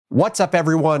What's up,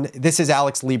 everyone? This is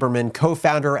Alex Lieberman,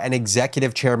 co-founder and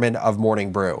executive chairman of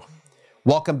Morning Brew.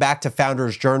 Welcome back to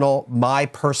Founders Journal, my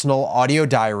personal audio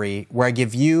diary, where I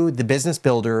give you, the business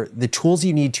builder, the tools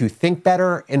you need to think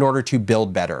better in order to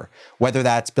build better, whether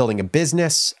that's building a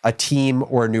business, a team,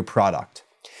 or a new product.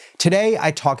 Today,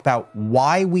 I talk about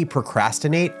why we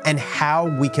procrastinate and how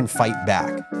we can fight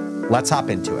back. Let's hop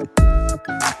into it.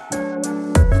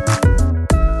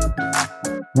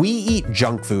 We eat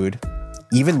junk food,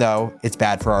 even though it's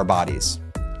bad for our bodies.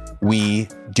 We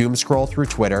doom scroll through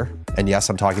Twitter, and yes,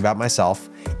 I'm talking about myself,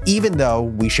 even though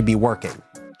we should be working.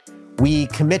 We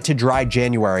commit to dry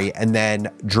January and then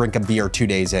drink a beer 2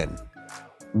 days in.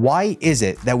 Why is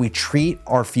it that we treat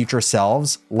our future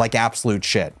selves like absolute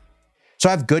shit? So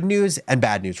I have good news and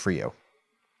bad news for you.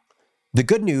 The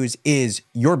good news is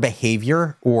your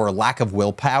behavior or lack of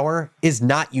willpower is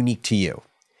not unique to you.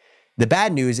 The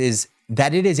bad news is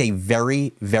that it is a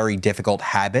very, very difficult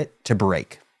habit to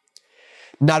break.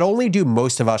 Not only do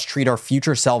most of us treat our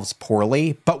future selves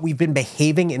poorly, but we've been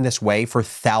behaving in this way for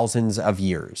thousands of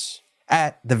years.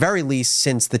 At the very least,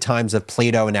 since the times of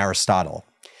Plato and Aristotle.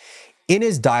 In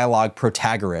his dialogue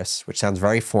Protagoras, which sounds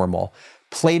very formal,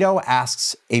 Plato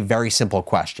asks a very simple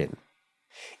question.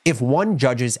 If one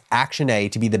judges action A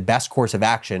to be the best course of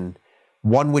action,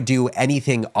 one would do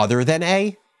anything other than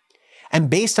A? And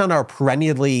based on our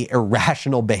perennially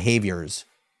irrational behaviors,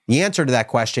 the answer to that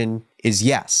question is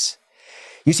yes.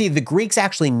 You see, the Greeks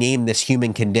actually named this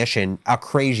human condition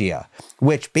akrasia,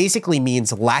 which basically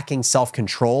means lacking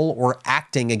self-control or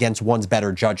acting against one's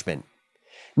better judgment.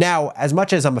 Now, as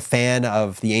much as I'm a fan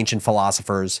of the ancient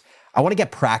philosophers, I want to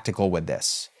get practical with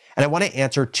this, and I want to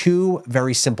answer two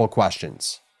very simple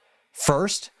questions.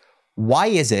 First, why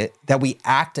is it that we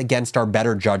act against our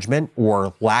better judgment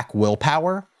or lack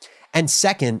willpower? And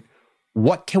second,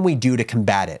 what can we do to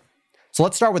combat it? So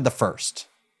let's start with the first.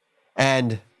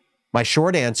 And my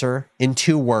short answer in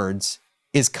 2 words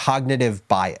is cognitive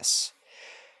bias.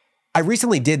 I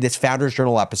recently did this Founders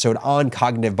Journal episode on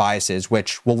cognitive biases,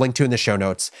 which we'll link to in the show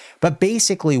notes. But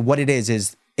basically what it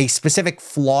is a specific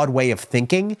flawed way of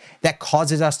thinking that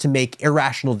causes us to make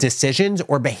irrational decisions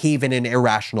or behave in an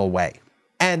irrational way.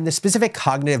 And the specific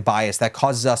cognitive bias that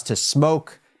causes us to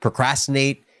smoke,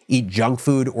 procrastinate, eat junk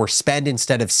food, or spend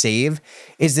instead of save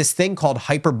is this thing called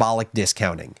hyperbolic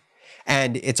discounting.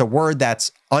 And it's a word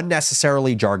that's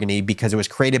unnecessarily jargony because it was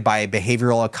created by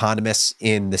behavioral economists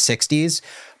in the 60s,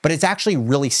 but it's actually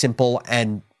really simple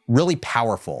and really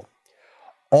powerful.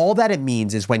 All that it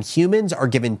means is when humans are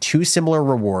given 2 similar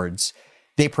rewards,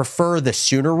 they prefer the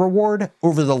sooner reward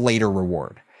over the later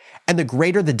reward. And the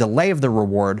greater the delay of the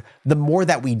reward, the more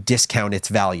that we discount its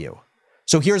value.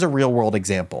 So here's a real world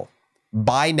example.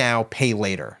 Buy now, pay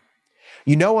later.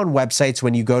 You know, on websites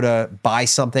when you go to buy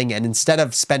something and instead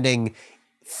of spending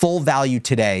full value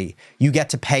today, you get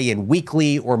to pay in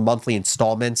weekly or monthly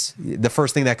installments. The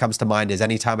first thing that comes to mind is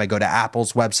anytime I go to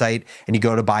Apple's website and you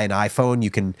go to buy an iPhone, you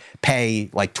can pay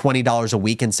like $20 a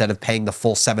week instead of paying the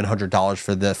full $700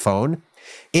 for the phone.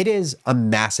 It is a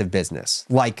massive business.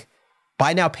 Like,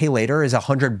 buy now, pay later is a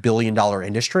 $100 billion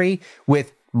industry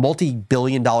with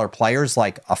multi-billion-dollar players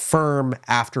like Affirm,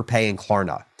 Afterpay, and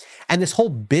Klarna. And this whole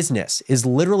business is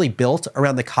literally built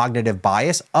around the cognitive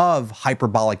bias of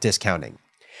hyperbolic discounting.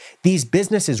 These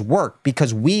businesses work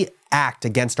because we act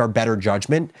against our better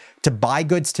judgment to buy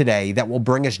goods today that will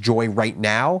bring us joy right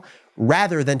now,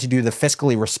 rather than to do the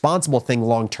fiscally responsible thing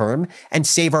long-term and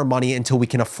save our money until we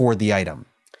can afford the item.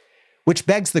 Which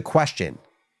begs the question,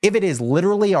 if it is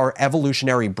literally our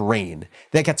evolutionary brain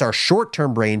that gets our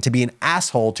short-term brain to be an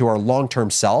asshole to our long-term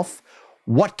self,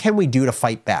 what can we do to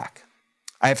fight back?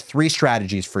 I have 3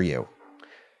 strategies for you.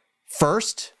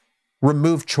 First,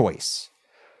 remove choice.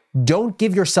 Don't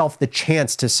give yourself the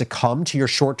chance to succumb to your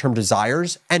short-term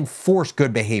desires and force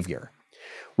good behavior.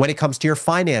 When it comes to your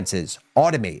finances,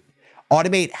 automate.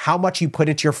 Automate how much you put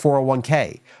into your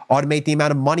 401k. Automate the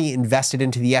amount of money invested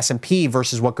into the S&P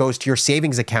versus what goes to your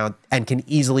savings account and can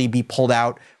easily be pulled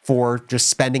out for just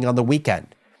spending on the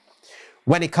weekend.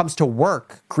 When it comes to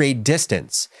work, create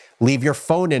distance. Leave your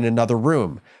phone in another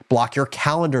room. Block your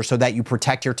calendar so that you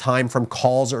protect your time from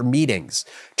calls or meetings.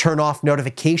 Turn off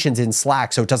notifications in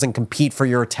Slack so it doesn't compete for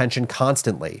your attention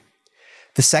constantly.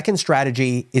 The second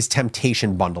strategy is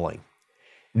temptation bundling.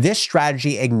 This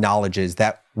strategy acknowledges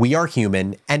that we are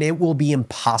human and it will be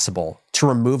impossible to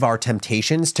remove our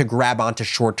temptations to grab onto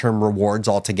short-term rewards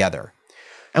altogether.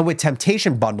 And with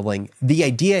temptation bundling, the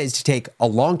idea is to take a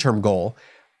long-term goal,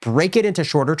 break it into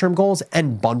shorter-term goals,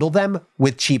 and bundle them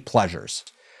with cheap pleasures.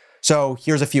 So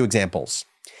here's a few examples.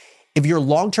 If your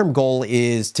long-term goal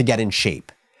is to get in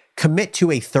shape, commit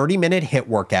to a 30-minute HIIT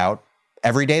workout,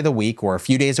 every day of the week or a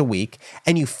few days a week,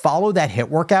 and you follow that HIIT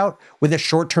workout with a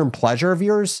short-term pleasure of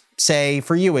yours, say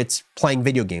for you, it's playing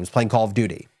video games, playing Call of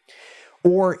Duty.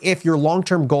 Or if your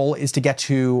long-term goal is to get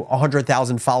to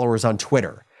 100,000 followers on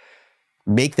Twitter,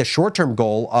 make the short-term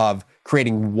goal of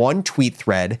creating one tweet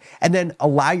thread and then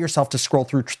allow yourself to scroll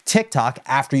through TikTok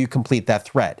after you complete that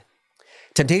thread.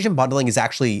 Temptation bundling is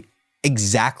actually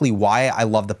exactly why I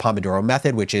love the Pomodoro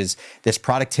method, which is this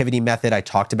productivity method I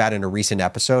talked about in a recent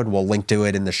episode. We'll link to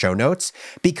it in the show notes,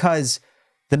 because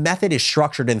the method is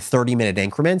structured in 30-minute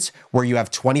increments where you have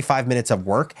 25 minutes of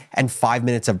work and 5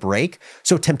 minutes of break.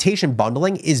 So temptation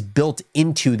bundling is built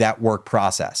into that work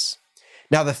process.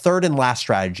 Now, the third and last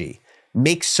strategy,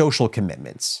 make social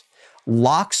commitments.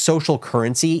 Lock social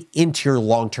currency into your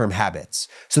long-term habits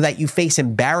so that you face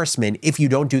embarrassment if you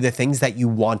don't do the things that you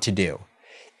want to do.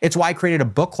 It's why I created a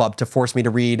book club to force me to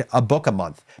read a book a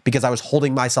month, because I was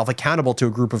holding myself accountable to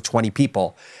a group of 20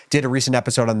 people. Did a recent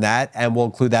episode on that, and we'll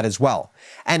include that as well.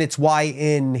 And it's why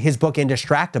in his book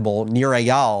Indistractable, Nir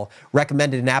Eyal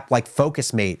recommended an app like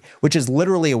FocusMate, which is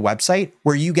literally a website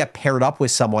where you get paired up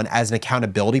with someone as an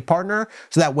accountability partner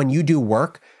so that when you do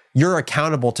work, you're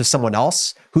accountable to someone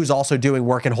else who's also doing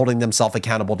work and holding themselves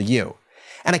accountable to you.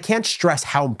 And I can't stress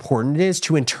how important it is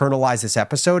to internalize this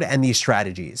episode and these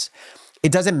strategies.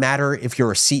 It doesn't matter if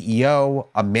you're a CEO,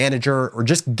 a manager, or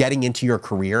just getting into your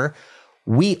career.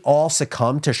 We all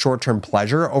succumb to short-term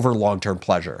pleasure over long-term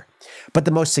pleasure. But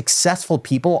the most successful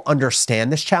people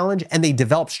understand this challenge and they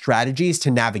develop strategies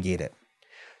to navigate it.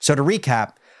 So to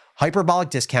recap, hyperbolic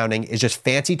discounting is just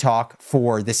fancy talk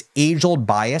for this age-old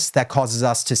bias that causes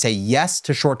us to say yes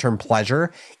to short-term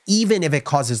pleasure, even if it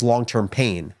causes long-term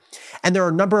pain. And there are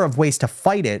a number of ways to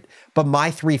fight it, but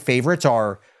my three favorites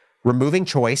are removing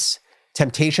choice,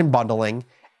 temptation bundling,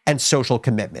 and social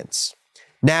commitments.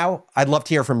 Now, I'd love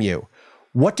to hear from you.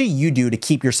 What do you do to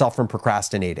keep yourself from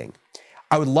procrastinating?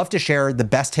 I would love to share the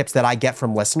best tips that I get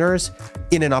from listeners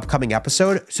in an upcoming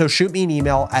episode, so shoot me an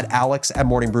email at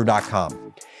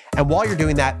alex@morningbrew.com. And while you're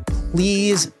doing that,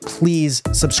 please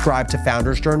subscribe to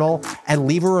Founders Journal and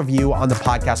leave a review on the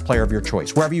podcast player of your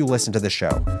choice, wherever you listen to the show,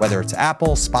 whether it's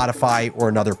Apple, Spotify, or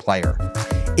another player.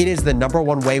 It is the number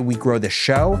one way we grow the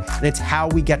show, and it's how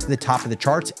we get to the top of the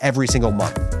charts every single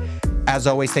month. As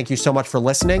always, thank you so much for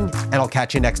listening, and I'll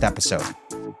catch you next episode.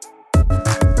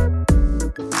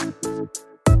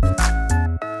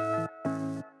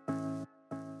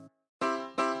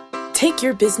 Take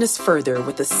your business further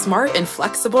with the smart and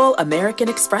flexible American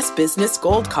Express Business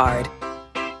Gold Card.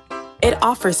 It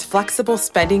offers flexible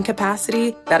spending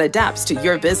capacity that adapts to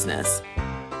your business.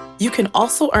 You can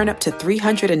also earn up to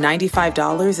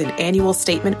 $395 in annual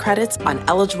statement credits on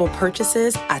eligible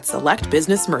purchases at select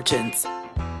business merchants.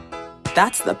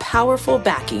 That's the powerful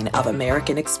backing of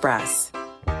American Express.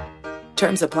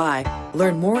 Terms apply.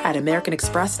 Learn more at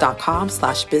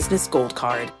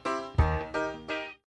americanexpress.com/businessgoldcard.